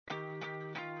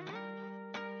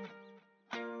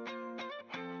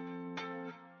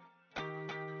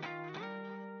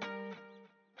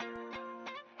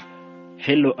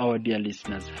Hello, our dear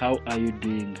listeners. How are you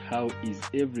doing? How is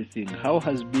everything? How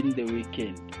has been the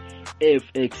weekend?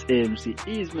 FXMc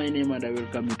is my name, and I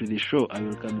welcome you to the show. I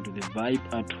welcome you to the Vibe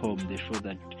at Home, the show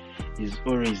that is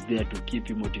always there to keep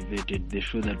you motivated, the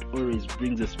show that always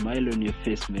brings a smile on your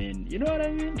face, man. You know what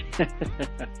I mean?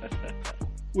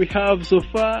 We have so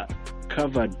far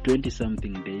covered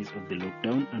 20-something days of the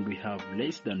lockdown, and we have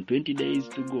less than 20 days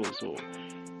to go. So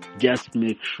just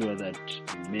make sure that you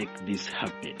make this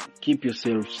happen. Keep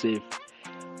yourself safe.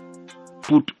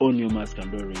 Put on your mask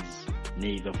and always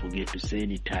never forget to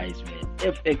sanitize, man.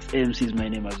 FXMc is my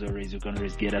name as always. You can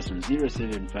always get us on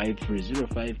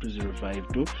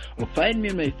 0753052052 or find me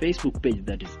on my Facebook page,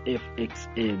 that is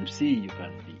FXMc. You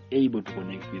can be able to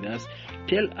connect with us.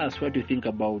 Tell us what you think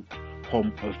about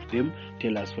Home FM.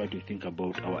 Tell us what you think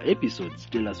about our episodes.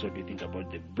 Tell us what you think about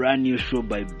the brand new show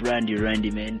by Brandy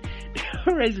Randy, man.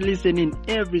 Always listen in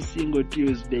every single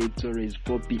Tuesday. It's always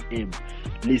 4 p.m.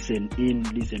 Listen in,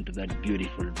 listen to that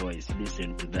beautiful voice,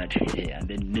 listen to that hair, and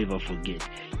then never forget,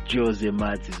 Jose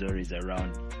Mats is always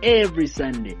around every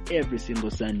Sunday, every single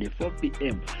Sunday, 4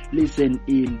 p.m. Listen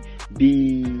in,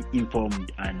 be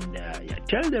informed, and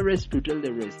tell the rest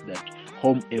that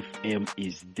Home FM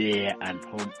is there, and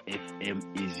Home FM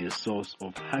is your source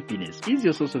of happiness, is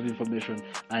your source of information,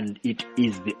 and it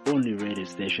is the only radio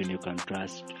station you can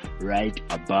trust right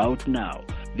about now.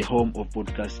 The home of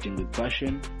podcasting with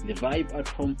passion. The Vibe at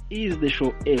Home is the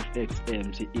show.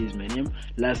 FXMc is my name.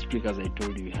 Last week, as I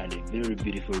told you, we had a very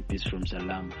beautiful piece from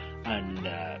Salam, and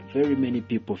very many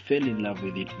people fell in love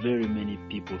with it. Very many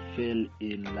people fell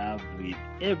in love with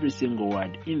every single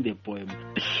word in the poem.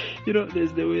 You know,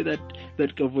 there's the way that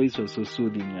her voice was so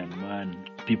soothing, and man,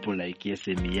 people like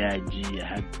Miyaji, I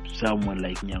had someone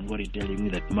like Nyangori telling me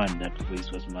that, man, that voice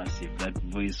was massive, that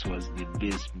voice was the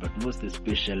best, but most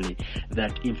especially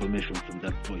that information from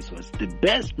that voice was the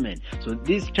best, man. So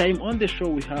this time on the show,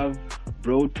 we have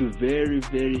brought you very,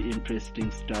 very interesting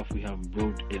stuff. We have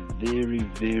brought a very,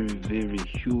 very, very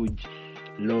huge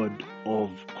load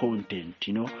of content.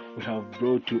 You know, we have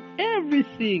brought you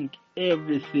everything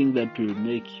that will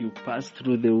make you pass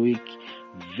through the week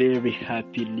very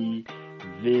happily,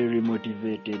 very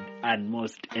motivated, and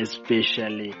most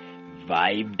especially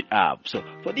vibed up. So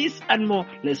for this and more,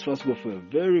 let's first go for a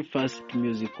very fast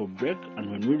musical break,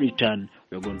 and when we return,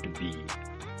 we're going to be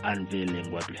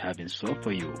unveiling what we have in store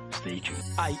for you. Stay tuned.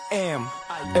 I am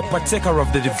a partaker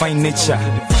of the divine nature.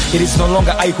 It is no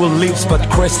longer I who lives, but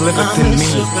Christ liveth in me.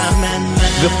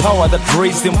 The power that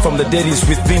raised him from the dead is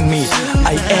within me.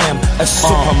 I am a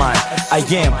superman. I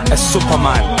am a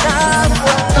superman.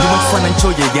 Nimufana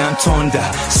nchoye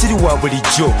yantonda siri wa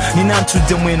bulijjo nina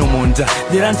ntudde mweno munda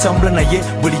era ntambula naye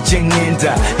bulijje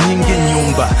ngenda nyinga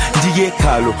ennyumba ndi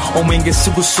yeekalo omwenge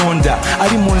sigusonda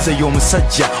ali mu nze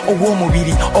y'omusajja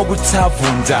ow'omubiri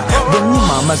ogutavunda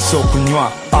bwenyima amazzi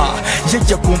okunywa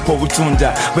yajja kumpa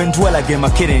obutunda bwe ntwalaga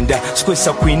emakerenda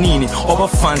sikwesa kwinini oba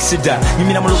fansida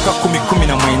nyimira mu Luka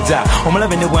 10:19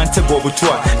 omulabe ne bwantega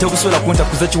obutwa tebusobola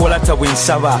kuntakuza kiwalata bwe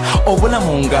nsaba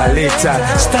obulamu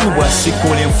ng'aleeta sitani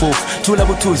bw'asikula enfuufu tula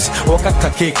butuuzi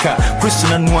wakakkakeeka Kristo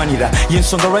nanwanira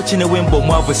yensonga lwaki ne wemba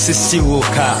omwavu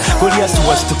sisiwuuka Goliath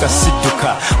wasituka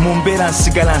sidduka mu mbeera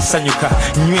nsigala nsanyuka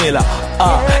nywera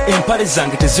empale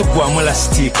zange teziggwamu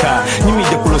lasitiika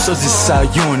nyimidde ku lusozi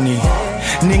Sayuuni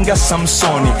ninga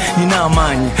Samusoni nina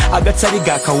amaanyi agatali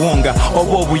ga kawonga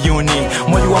oba obuyuni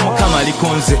mwali wa Mukama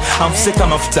alikonze amfuseka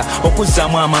amafuta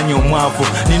okuzzaamu amaanyi omwavu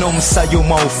nina omusaayi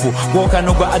omwawufu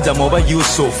gw'okanogwa Adamu oba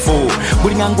Yusufu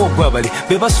bulinganga ogwabali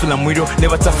be basula mu muliro ne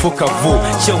batafuuka vu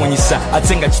kyewunyisa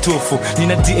ate nga kituufu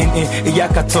nina DNA eya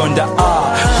Katonda.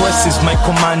 Christ is my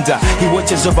commander. He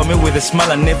watches over me with a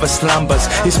smile and never slumbers.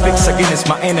 He speaks against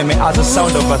my enemy as the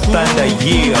sound of a thunder.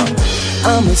 Yeah,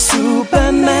 I'm a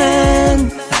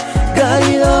superman. Got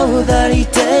it all that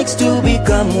it takes to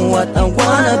become what I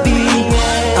wanna be.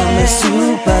 I'm a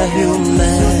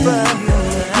superhuman.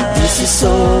 This is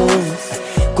so,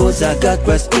 cause I got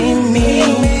Christ in me.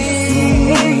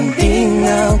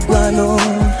 Dina guano,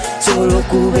 solo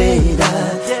kubeda,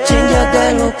 chenja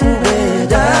galo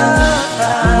kubeda.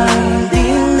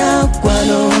 Dina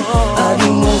guano,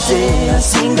 alimuze,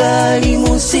 asinga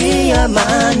alimusi ya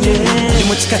manye.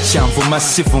 Limutika chanvu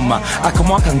masivuma,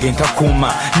 akamwaka ngenka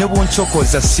kuma, nebo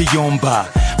nchokoza siyomba.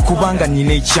 Kubanga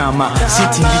nine ichama,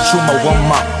 siti ndichuma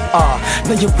wama.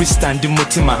 Naye Krista ndi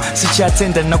mutima,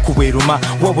 sikyatenda na kuweruma,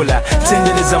 wabula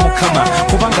tendereza Mukama,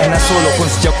 kubanga nasolo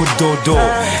konzija kudodo,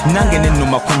 nange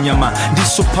nenuma kunyama, ndi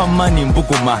superman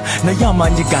mbuguma, naye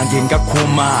amaanyi gange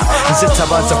ngakuma, nze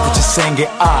tabaza ku kisenge,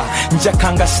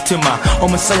 njakanga sitima,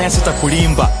 omusayansi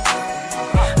takulimba.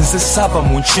 nze sava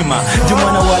mu nkima ndi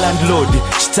mwana wa landlord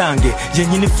kitange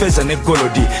yenyini feza ne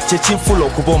golodi kyekinfula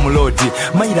okuba omulodi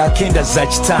mayira akenda za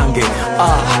kitange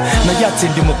naye ate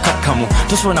ndi mukakkamu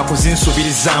tosobola na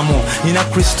kuzinsubirizaamu nina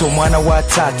kristo omwana wa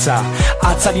taata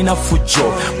atalina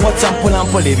fujjo kwata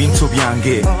mpolampola ebintu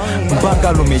byange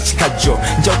mbangaluma ekikajjo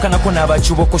njawukanako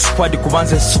n'abakiboko squad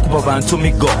kubanze sikuba bantu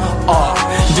migo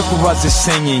ndi kulwaza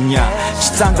essenyenya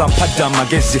kitanga mpadde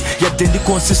amagezi yadde ndi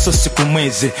ku nsiso si ku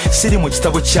mwezi siri mu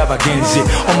kitabo ky'abagenzi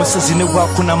omusazi ne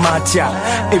bwakunama atya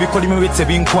ebikolimo bye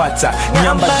tebinkwata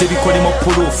nyambadde ebikolimo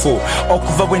puluufu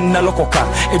okuva bwe nnalokoka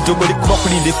eddogo likuba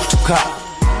kulinda kutuka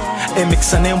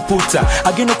emikisa n'empuuta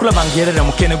agenda okulaba ng'erera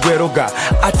mukene gweroga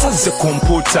atazze ku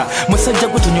mpuuta musajja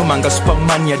gwe tunyuma nga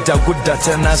superman yadde agudde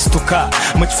ate n'asituka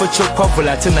mu kifo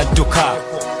ky'okwavula ate n'adduka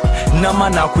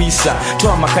n'amaana akuyisa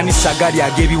twa amakanisa agali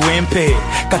ag'ebiwempe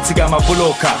katiga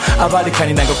amabuloka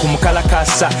abalekaninanga ku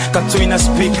mukalakasa katulina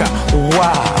sipiika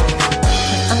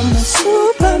I'm a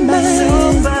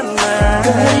superman,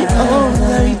 got all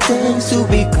that it takes to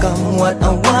become what I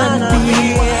wanna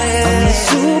be. I'm a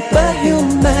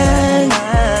superhuman,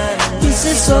 this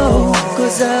is all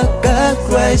cause I got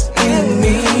Christ in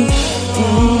me.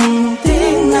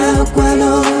 Tina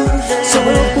kwano,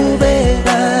 solo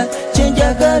kubera,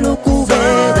 chenjagalo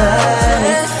kubera.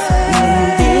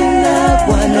 Tina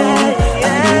kwano,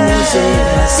 alimuse,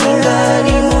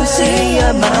 singalimuse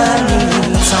amani.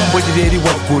 Sambulira eri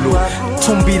waggulu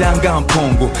tumbiranga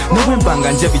mpongo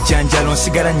nobwembanga nja bijanjalo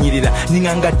nsigala nyirira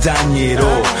ninganga Danyero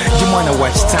ndi mwana wa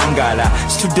kitangaala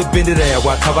situdde bendera ya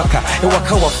bwakabaka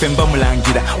ewaka waffe mba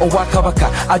mulangira obwakabaka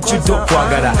ajjudde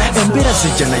okwagala embeera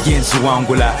zijja naye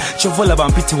nziwangula kyova olaba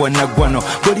mpiti wannaggwano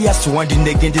goliyasi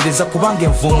wandindegendereza kubanga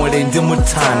envumule ndi mu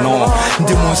ttaano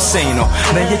ndi mu nsi eno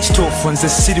naye kituufu nze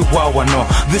siri wawano.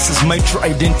 This is my true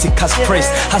identity cause Christ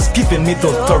has given me the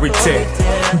authority.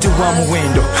 Ndi wa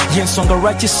muwendo yensonga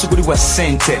lwaki sigulibwa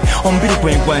sente omubiri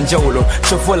gwengwa njawulo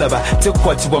kyova olaba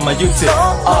tekukwatibwa mayute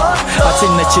ate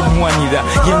nakyenwanira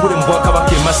yengule mu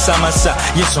bwakabaka emasamasa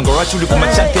yensonga lwaki uli ku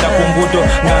macankera ku nguudo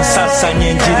nga nsaasanya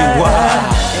enjiriwa.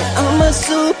 I'm a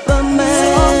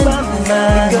superman,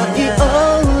 got it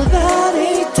all that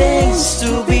it takes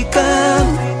to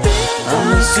become.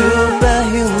 I'm a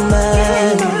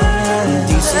superhuman,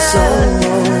 this is all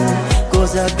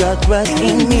cause I got Christ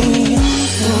in me.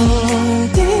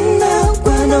 Tina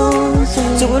kwano,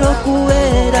 solo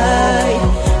kuera,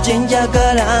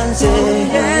 chenjagala nze.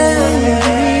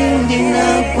 Tina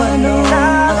kwano,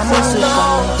 I'm a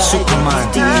Superman.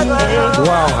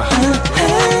 Wow.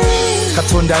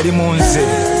 Katonda ali mu nze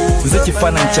nze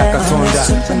kifaananyi kya Katonda.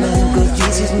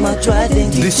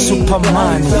 The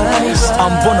Superman,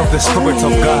 I'm born of the Spirit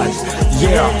of God.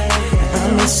 Yeah,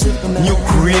 new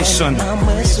creation.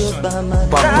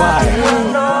 Bye-bye.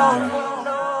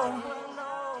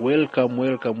 Welcome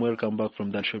back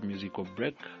from that short musical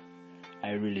break.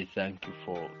 I really thank you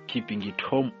for keeping it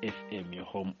Home FM, your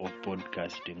home of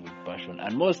podcasting with passion,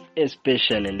 and most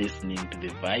especially listening to the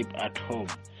vibe at home.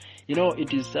 You know,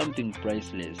 it is something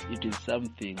priceless. It is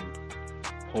something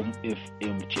Home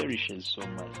FM cherishes so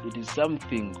much. It is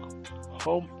something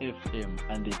Home FM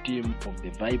and the team of the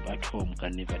vibe at home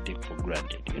can never take for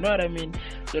granted. You know what I mean?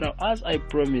 So now, as I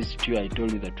promised you, I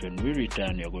told you that when we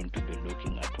return, we are going to be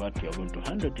looking at what we are going to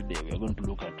handle today. We are going to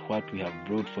look at what we have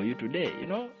brought for you today. You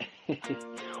know,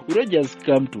 we don't just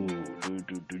come to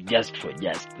just for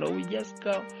just. No,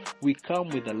 we come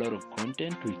with a lot of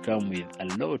content. We come with a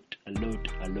lot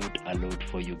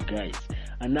for you guys.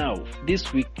 And now,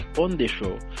 this week on the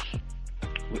show,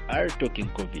 we are talking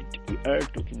COVID. We are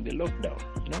talking the lockdown.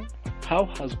 You know, how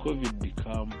has COVID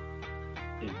become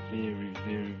a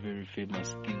very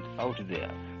famous thing out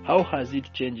there? How has it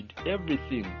changed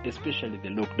everything, especially the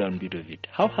lockdown bit of it?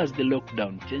 How has the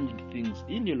lockdown changed things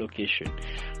in your location?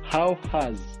 How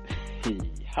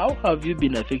have you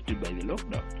been affected by the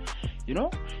lockdown? You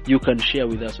know, you can share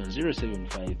with us on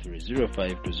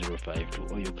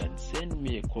 0753052052, or you can send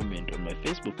me a comment on my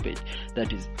Facebook page,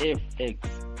 that is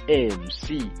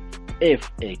FXMc,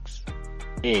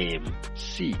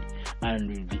 and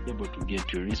we'll be able to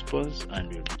get your response,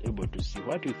 and we'll be able to see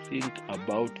what you think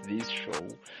about this show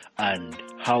and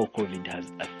how COVID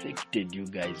has affected you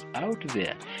guys out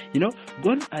there. You know,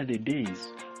 gone are the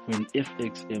days when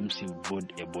FXMc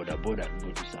would board a border and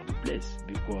go to some place,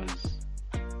 because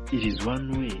it is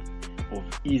one way of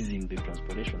easing the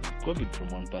transportation of COVID from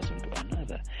one person to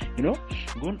another. You know,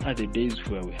 gone are the days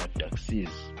where we had taxis,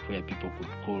 where people could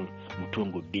call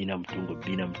Mutongo Bina.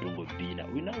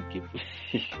 We now keep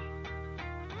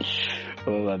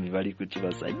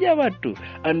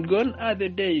and gone are the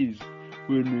days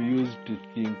when we used to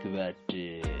think that,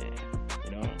 you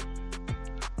know,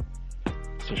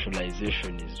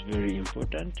 socialization is very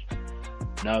important.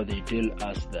 Now they tell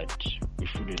us that we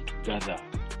shouldn't gather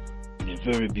in a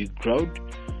very big crowd.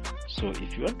 So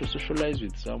if you want to socialize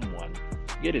with someone,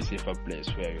 get a safer place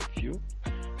where you're few,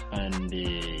 and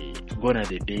gone are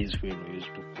the days when we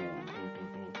used to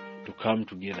come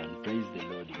together and praise the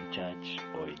Lord in church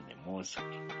or in a mosque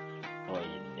or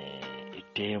in a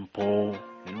temple,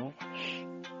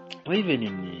 or even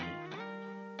in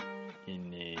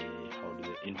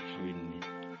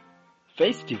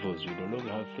festivals. We no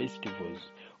longer have festivals.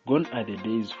 Gone are the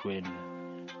days when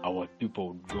our people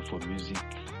would go for music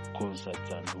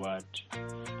concerts and what.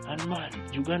 And man,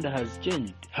 Uganda has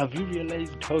changed. Have you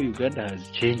realized how Uganda has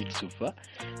changed so far?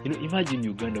 Imagine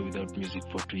Uganda without music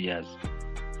for 2 years.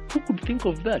 Who could think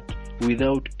of that?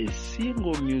 Without a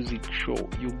single music show.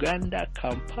 Uganda,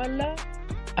 Kampala?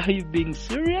 Are you being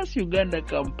serious? Uganda,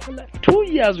 Kampala? 2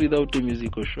 years without a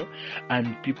musical show,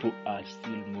 and people are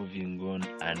still moving on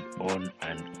and on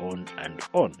and on and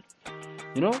on.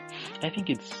 I think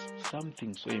it's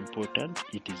something so important.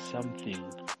 It is something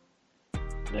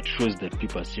that shows that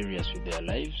people are serious with their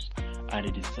lives, and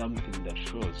it is something that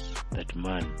shows that,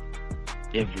 man,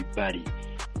 everybody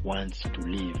wants to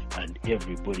live and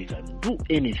everybody can do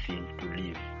anything to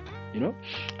live.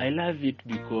 I love it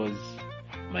because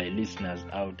my listeners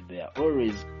out there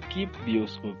always keep the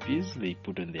SOPs, they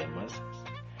put on their masks,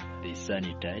 they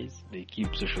sanitize, they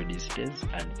keep social distance,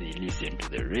 and they listen to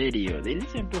the radio. They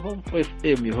listen to Home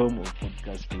FM, your home of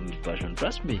podcasting with passion.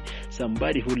 Trust me,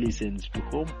 somebody who listens to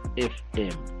Home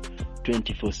FM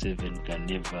 24/7 can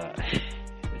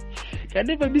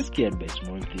never be scared by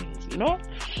small things.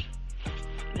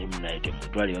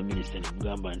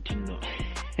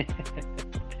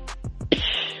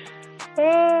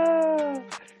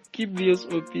 Keep the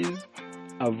SOPs,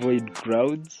 avoid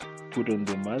crowds, put on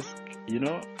the mask,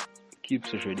 keep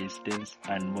social distance,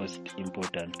 and most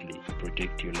importantly,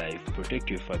 protect your life, protect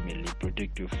your family,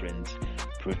 protect your friends,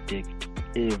 protect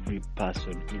every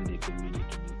person in the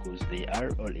community, because they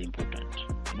are all important,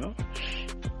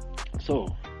 So,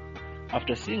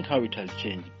 after seeing how it has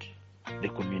changed the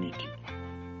community,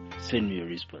 send me your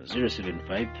response.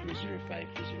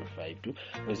 075-305-2052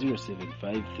 or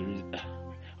 075-3...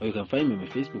 Or you can find me on my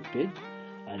Facebook page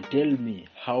and tell me,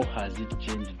 how has it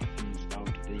changed things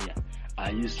out there?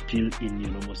 Are you still in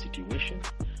your normal situation?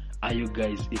 Are you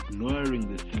guys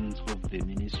ignoring the things of the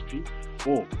ministry?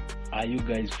 Or are you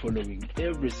guys following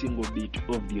every single bit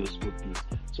of the SOPs?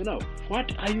 So now,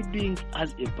 what are you doing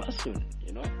as a person?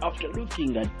 After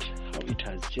looking at how it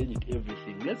has changed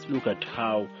everything, let's look at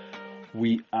how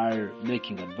we are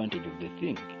making advantage of the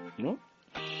thing.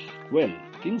 Well,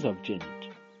 things have changed,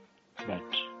 but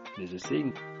there's a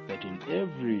saying that in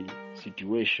every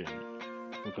situation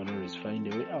we can always find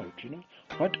a way out.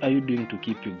 What are you doing to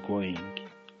keep you going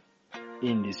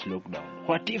in this lockdown?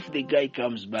 What if the guy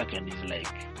comes back and is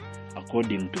like,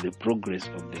 according to the progress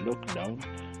of the lockdown,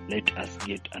 let us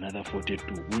get another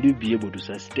 42? Will you be able to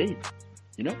sustain?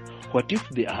 What if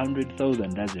the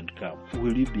 100,000 doesn't come?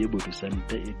 Will you be able to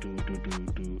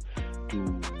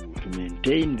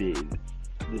maintain the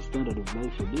standard of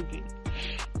life you're living?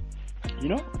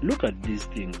 Look at these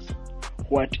things.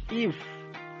 What if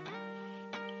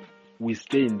we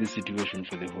stay in this situation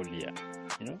for the whole year?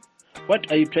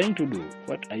 What are you trying to do?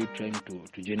 What are you trying to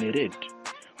generate?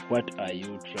 What are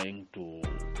you trying to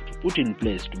put in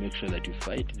place to make sure that you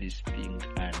fight this thing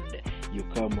and you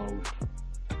come out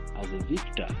as a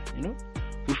victor?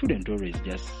 We shouldn't always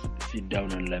just sit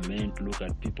down and lament, look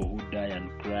at people who die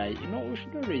and cry. We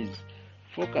should always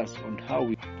focus on how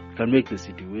we can make the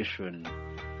situation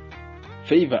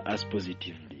favor us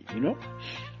positively.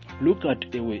 Look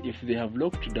at a way. If they have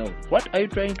locked down, what are you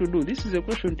trying to do? This is a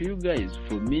question to you guys.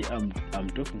 For me, I'm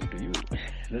talking to you.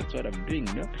 That's what I'm doing.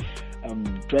 I'm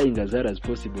trying as hard as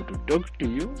possible to talk to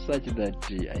you, such that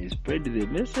I spread the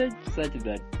message, such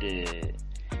that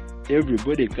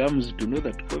everybody comes to know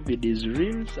that COVID is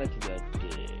real, such that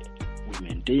we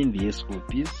maintain the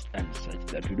SOPs, and such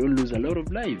that we don't lose a lot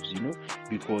of lives.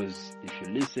 Because if you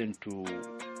listen to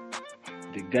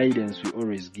the guidance we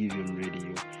always give you on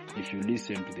radio, if you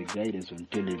listen to the guidance on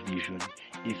television,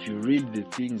 if you read the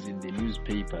things in the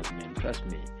newspapers, man, trust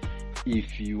me,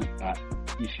 if you are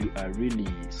really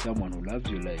someone who loves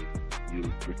your life, you'll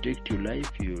protect your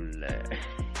life.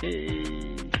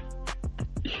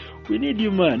 We need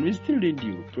you, man. We still need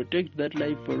you. Protect that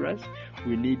life for us.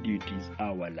 We need you. It is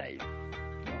our life.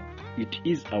 It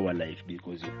is our life,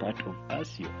 because you're part of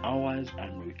us, you're ours,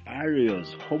 and we are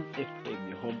yours. Home FM,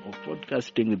 your home of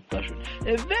podcasting with passion.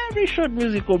 A very short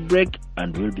musical break,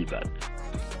 and we'll be back.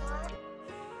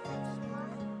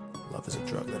 Love is a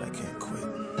drug that I can't quit.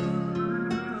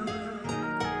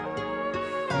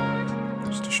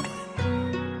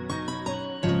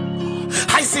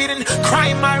 sit and cry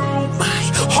in my room. My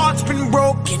heart's been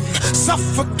broken,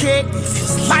 suffocating,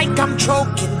 feels like I'm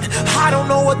choking. I don't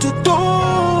know what to do.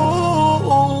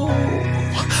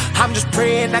 I'm just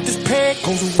praying that this pain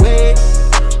goes away.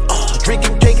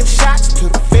 Drinking, taking shots to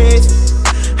the face.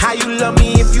 How you love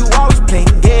me if you always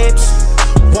playing games?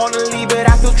 Wanna leave but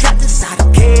I feel trapped inside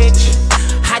a cage.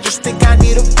 I just think I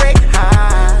need a break.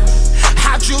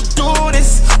 How'd you do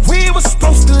this? We were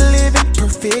supposed to live in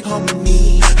perfect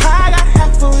harmony. I got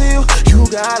half of you, you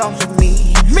got all of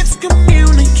me.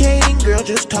 Miscommunicating, girl,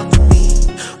 just talk to me.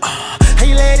 How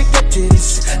you let it get to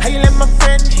this? How you let my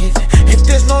friend hit? If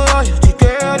there's no loyalty,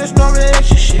 girl, there's no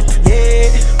relationship. Yeah,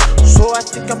 so I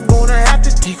think I'm gonna have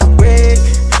to take a break.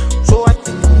 So I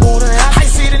think I'm gonna have to. I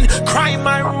sit and cry in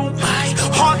my room. My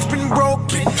heart's been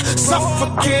broken,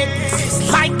 suffocating,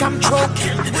 feels like I'm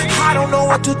choking. I don't know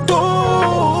what to do.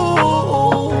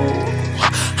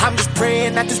 I'm just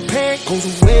praying that this pain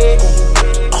goes away.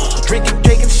 Drinking,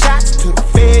 taking shots to the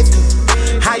face.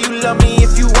 How you love me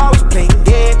if you always playing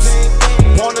games?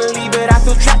 Wanna leave but I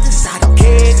feel trapped inside a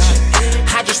cage.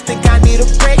 I just think I need a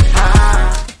break.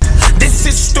 This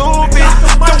is stupid.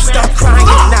 Don't stop crying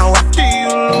now after you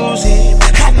lose it.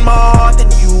 Had more heart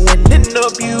than you and then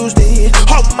abused it.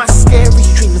 All my scary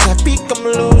dreams I become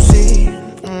losing.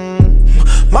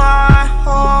 My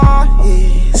heart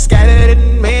is scattered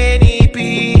in many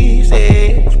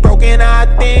pieces. Broken, I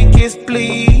think it's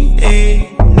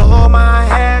bleeding. No, I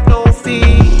have no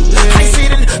feelings. I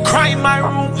sit and cry in my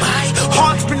room. My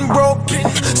heart's been broken,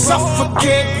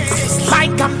 suffocating, feels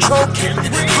like I'm choking.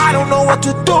 I don't know what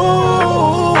to do.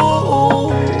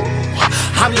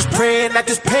 I'm just praying that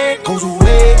this pain goes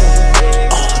away.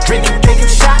 Drinking, taking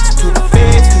shots to the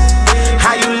face.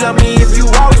 How you love me if you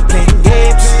always playing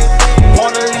games?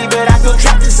 Wanna leave but I feel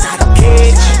trapped inside a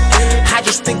cage. I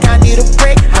just think I need a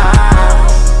break.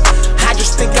 I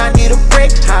just think I need a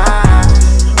break.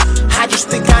 I just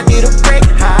think I need a break.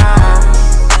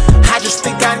 I just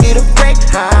think I need a break.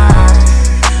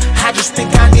 I just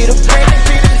think I need a break.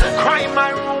 Cry in my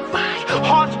room, my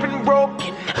heart's been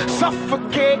broken,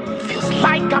 suffocating, feels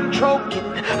like I'm choking.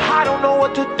 I don't know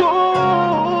what to do.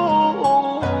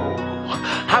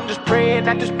 I'm just praying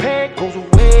that this pain goes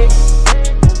away.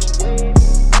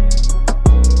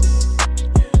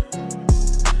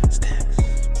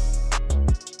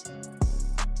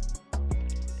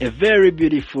 A very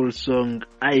beautiful song,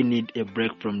 I Need a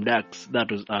Break from Dax. That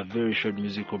was a very short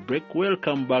musical break.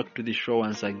 Welcome back to the show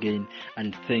once again,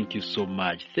 and thank you so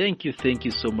much. Thank you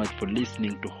so much for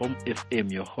listening to Home FM,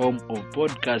 your home of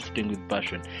podcasting with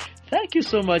passion. Thank you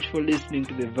so much for listening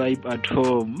to the vibe at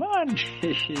home. Man,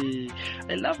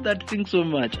 I love that thing so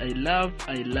much. I love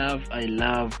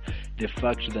the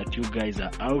fact that you guys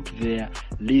are out there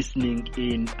listening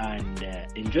in and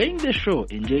enjoying the show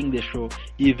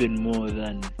even more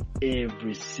than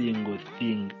every single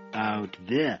thing out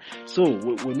there. So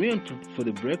when we went for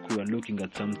the break, we were looking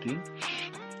at something.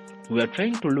 We are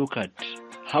trying to look at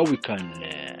how we can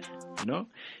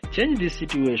change this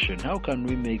situation. How can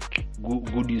we make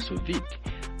good use of it?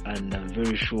 And I'm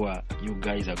very sure you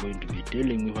guys are going to be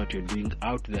telling me what you're doing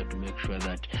out there to make sure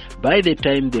that by the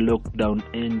time the lockdown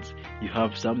ends, you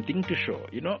have something to show.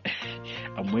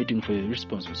 I'm waiting for your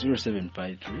response on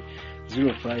 0753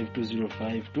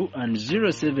 052052 and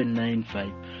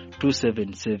 0795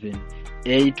 277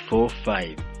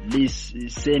 845. Please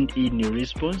send in your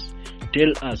response.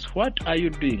 Tell us what are you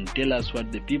doing. Tell us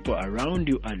what the people around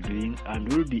you are doing, and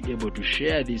we'll be able to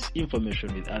share this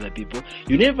information with other people.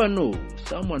 You never know.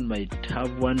 Someone might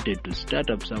have wanted to start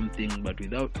up something, but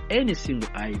without any single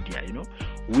idea,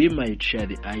 we might share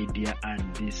the idea,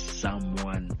 and this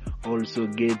someone also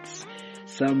gets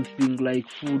something like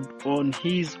food on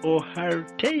his or her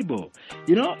table,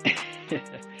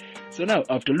 So now,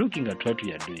 after looking at what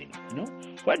we are doing,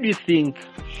 what do you think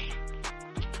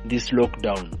this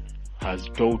lockdown has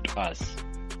taught us,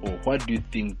 or what do you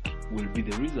think will be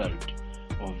the result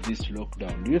of this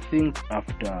lockdown? Do you think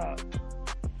after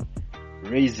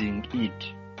raising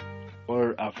it,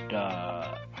 or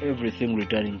after everything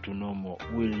returning to normal,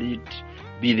 will it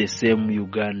be the same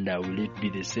Uganda? Will it be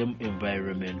the same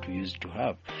environment we used to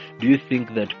have? Do you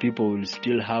think that people will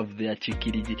still have their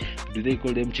chikidi? Do they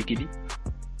call them chikidi?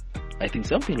 I think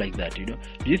something like that, Do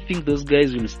you think those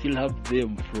guys will still have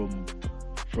them from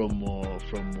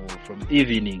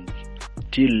evening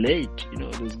till late?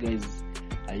 Those guys,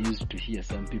 I used to hear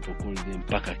some people call them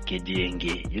paka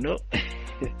kejenge,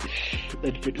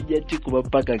 that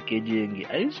paka kejenge.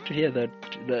 I used to hear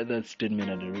that statement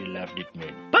and I really loved it,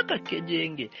 man. Paka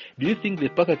kejenge. Do you think the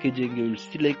paka kejenge will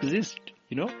still exist?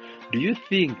 Do you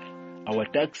think our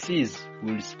taxis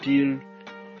will still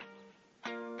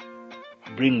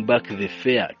bring back the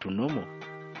fare to normal,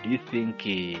 do you think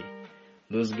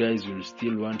those guys will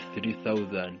still want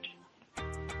 3,000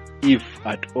 if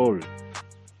at all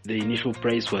the initial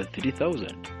price was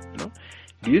 3,000?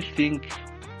 Do you think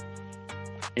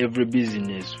every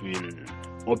business will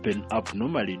open up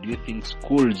normally? Do you think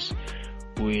schools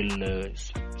will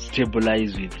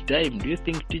stabilize with time? Do you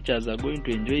think teachers are going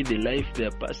to enjoy the life they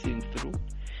are passing through?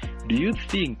 Do you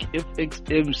think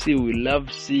FXMc will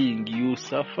love seeing you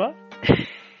suffer?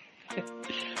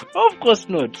 Of course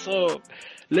not. So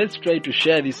let's try to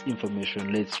share this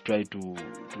information. Let's try to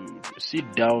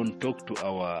sit down, talk to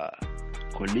our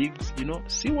colleagues,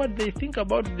 see what they think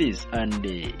about this, and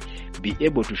be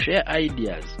able to share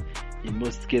ideas. In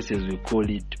most cases, we call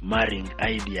it marrying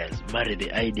ideas. Marry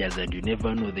the ideas, and you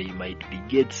never know, they might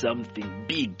beget something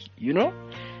big,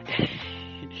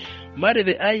 Marry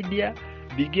the idea,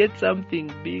 beget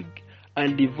something big,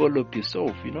 and develop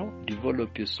yourself,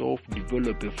 Develop yourself,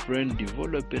 develop a friend,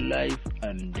 develop a life,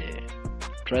 and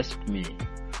trust me,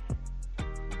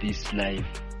 this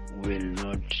life will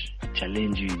not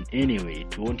challenge you in any way.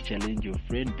 It won't challenge your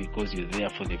friend because you're there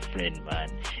for the friend, man.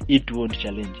 It won't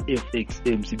challenge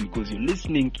FXMc because you're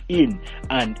listening in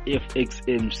and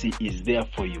FXMc is there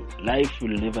for you. Life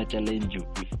will never challenge you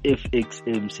if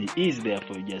FXMc is there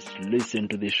for you. Just listen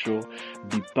to the show,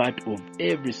 be part of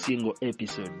every single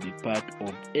episode, be part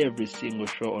of every single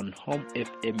show on Home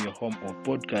FM, your home of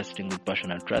podcasting with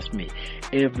passion, and trust me,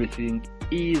 everything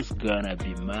is gonna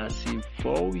be massive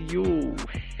for you.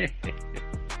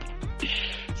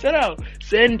 So now,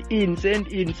 send in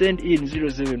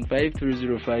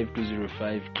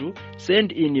 075-305-2052.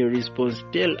 Send in your response.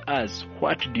 Tell us,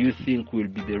 what do you think will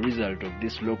be the result of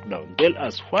this lockdown? Tell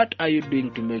us, what are you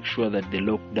doing to make sure that the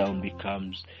lockdown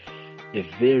becomes a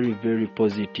very, very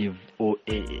positive, or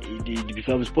it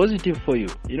becomes positive for you,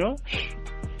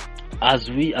 As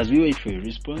we wait for your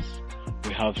response,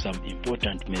 we have some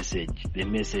important message. The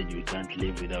message we can't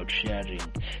live without sharing.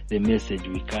 The message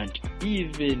we can't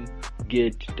even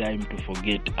get time to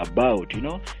forget about.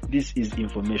 This is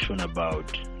information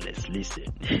about. Let's listen.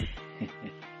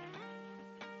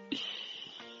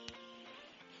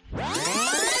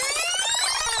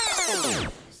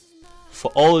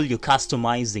 For all your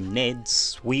customizing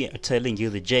needs, we are telling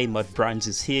you the JMart Brands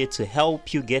is here to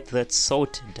help you get that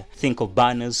sorted. Think of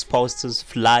banners, posters,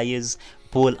 flyers,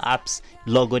 pull-ups,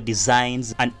 logo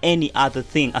designs, and any other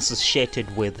thing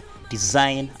associated with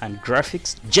design and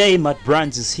graphics. JMart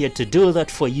Brands is here to do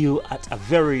that for you at a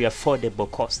very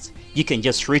affordable cost. You can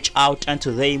just reach out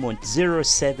unto them on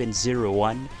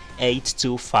 0701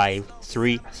 825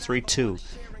 332.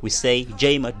 We say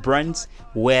JMart Brands,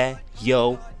 wear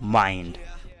your mind.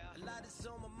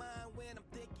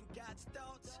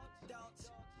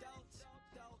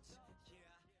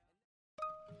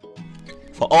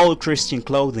 For all Christian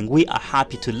clothing, we are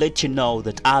happy to let you know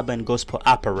that Urban Gospel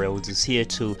Apparels is here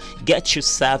to get you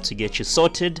served, to get you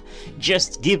sorted.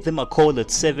 Just give them a call at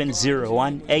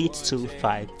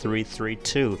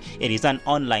 701-825-332. It is an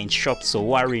online shop, so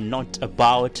worry not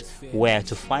about where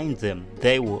to find them.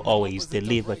 They will always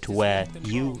deliver to where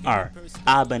you are.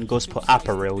 Urban Gospel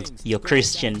Apparels, your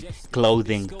Christian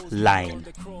clothing line.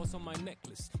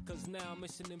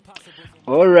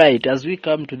 Alright, as we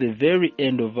come to the very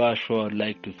end of our show, I'd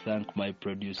like to thank my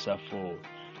producer for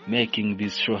making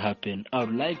this show happen. I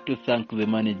would like to thank the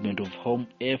management of Home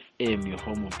FM, your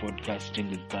home of podcasting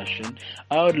with passion.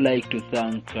 I would like to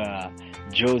thank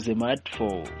Jose Matt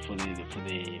for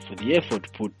the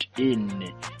effort put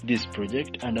in this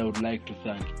project, and I would like to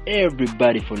thank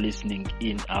everybody for listening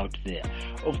in out there.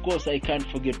 Of course, I can't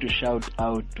forget to shout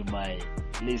out to my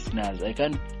listeners. I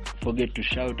can't forget to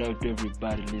shout out to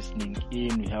everybody listening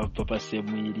in. We have Papa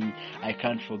Semwiri. I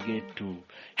can't forget to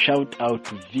shout out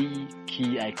to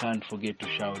Vicky. I can't forget to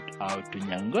shout out to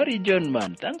Nyangori John,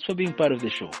 man. Thanks for being part of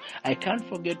the show. I can't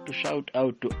forget to shout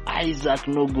out to Isaac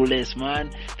Nogules,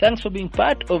 man. Thanks for being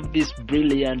part of this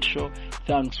brilliant show.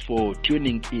 Thanks for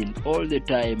tuning in all the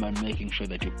time and making sure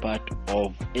that you're part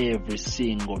of every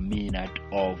single minute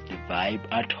of the vibe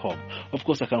at home. Of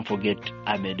course, I can't forget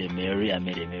Ahmed Emery.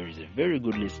 Ahmed Emery is a very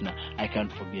good listener. I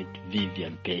can't forget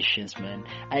Vivian Patience, man.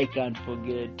 I can't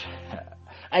forget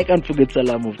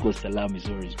Salam. Of course, Salam is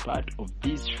always part of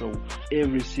this show.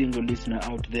 Every single listener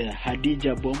out there.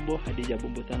 Hadija Bombo,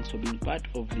 thanks for being part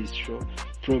of this show.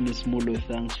 Promise Mulo,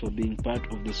 thanks for being part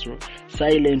of this show.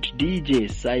 Silent DJ,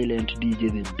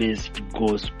 the best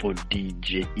gospel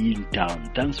DJ in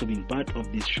town. Thanks for being part of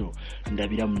this show.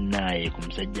 Ndabira Mnaye,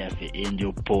 Kumsajafe,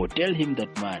 Angel Po. Tell him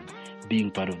that, man, being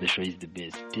part of the show is the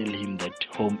best. Tell him that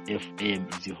Home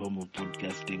FM is your home of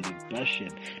podcasting with passion.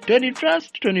 Tony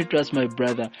Trust, my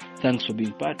brother, thanks for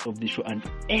being part of the show, and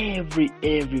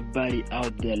everybody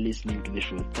out there listening to the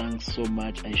show, thanks so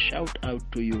much. I shout out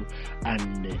to you,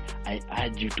 and I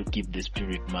urge you to keep the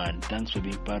spirit, man. Thanks for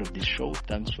being part of this show.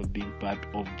 Thanks for being part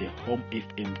of the Home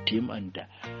FM team, and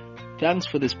thanks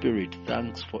for the spirit.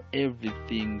 Thanks for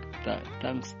everything.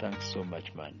 Thanks so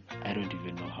much, man. I don't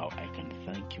even know how I can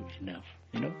thank you enough.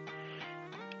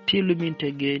 Till we meet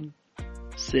again,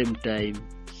 same time,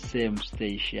 same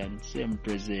station, same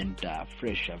presenter,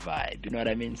 fresher vibe. You know what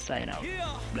I mean? Sign out.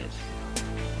 Bless.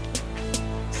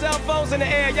 Cell phones in the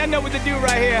air, y'all know what to do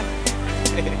right here.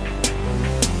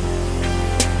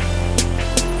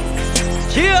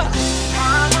 Yeah.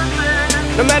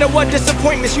 No matter what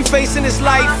disappointments you face in this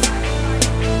life,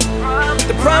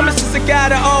 the promises of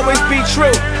God will always be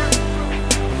true.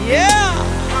 Yeah.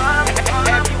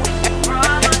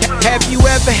 Have you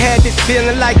ever had this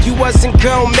feeling like you wasn't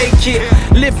gonna make it?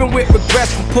 Living with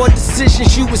regrets from poor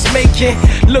decisions you was making.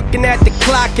 Looking at the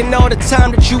clock and all the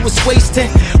time that you was wasting.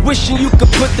 Wishing you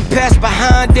could put the past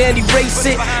behind and erase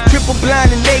it. Triple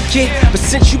blind and naked, but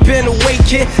since you've been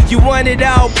awakened, you want it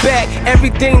all back.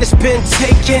 Everything that's been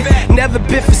taken, never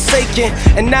been forsaken,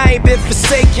 and I ain't been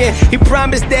forsaken. He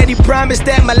promised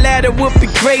that my ladder would be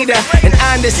greater and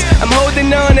honest. I'm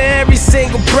holding on to every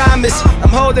single promise. I'm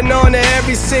holding on to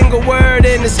every single word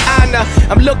in his honor.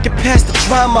 I'm looking past the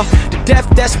drama, the death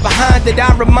that's behind it.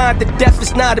 I remind that death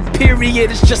is not a period,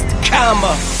 it's just a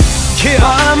comma. Yeah.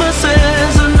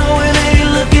 Promises, I know it ain't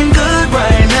looking good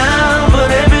right now, but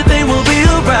everything will be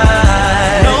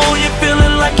alright. Know you're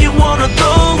feeling like you wanna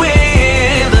throw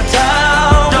in the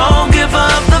towel. Don't give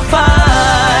up the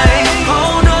fight.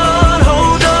 Hold on,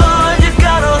 you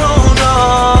gotta hold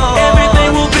on.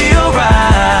 Everything will be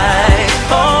alright.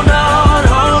 Hold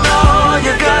on,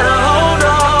 you gotta hold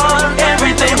on.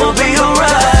 Everything will be alright.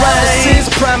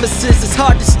 Promises, it's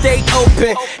hard to stay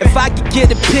open. If I could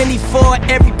get a penny for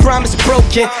every promise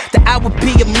broken, then I would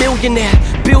be a millionaire,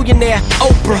 billionaire,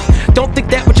 Oprah. Don't think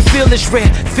that what you feel is rare,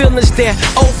 feelings there,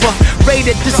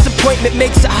 overrated. Disappointment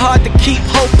makes it hard to keep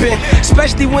hoping,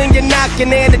 especially when you're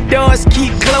knocking and the doors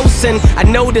keep closing. I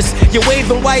notice you're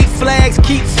waving white flags,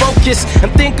 keep focused,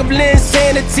 and think of Lynn's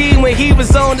sanity when he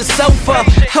was on the sofa.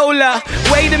 Hold up,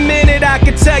 wait a minute, I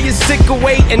can tell you're sick of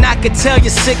waiting. I can tell you're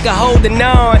sick of holding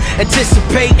on,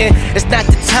 anticipating. It's not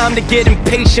the time to get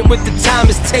impatient with the time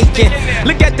it's taking.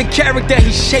 Look at the character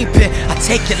he's shaping, I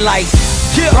take it like,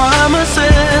 yeah.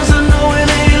 Promises,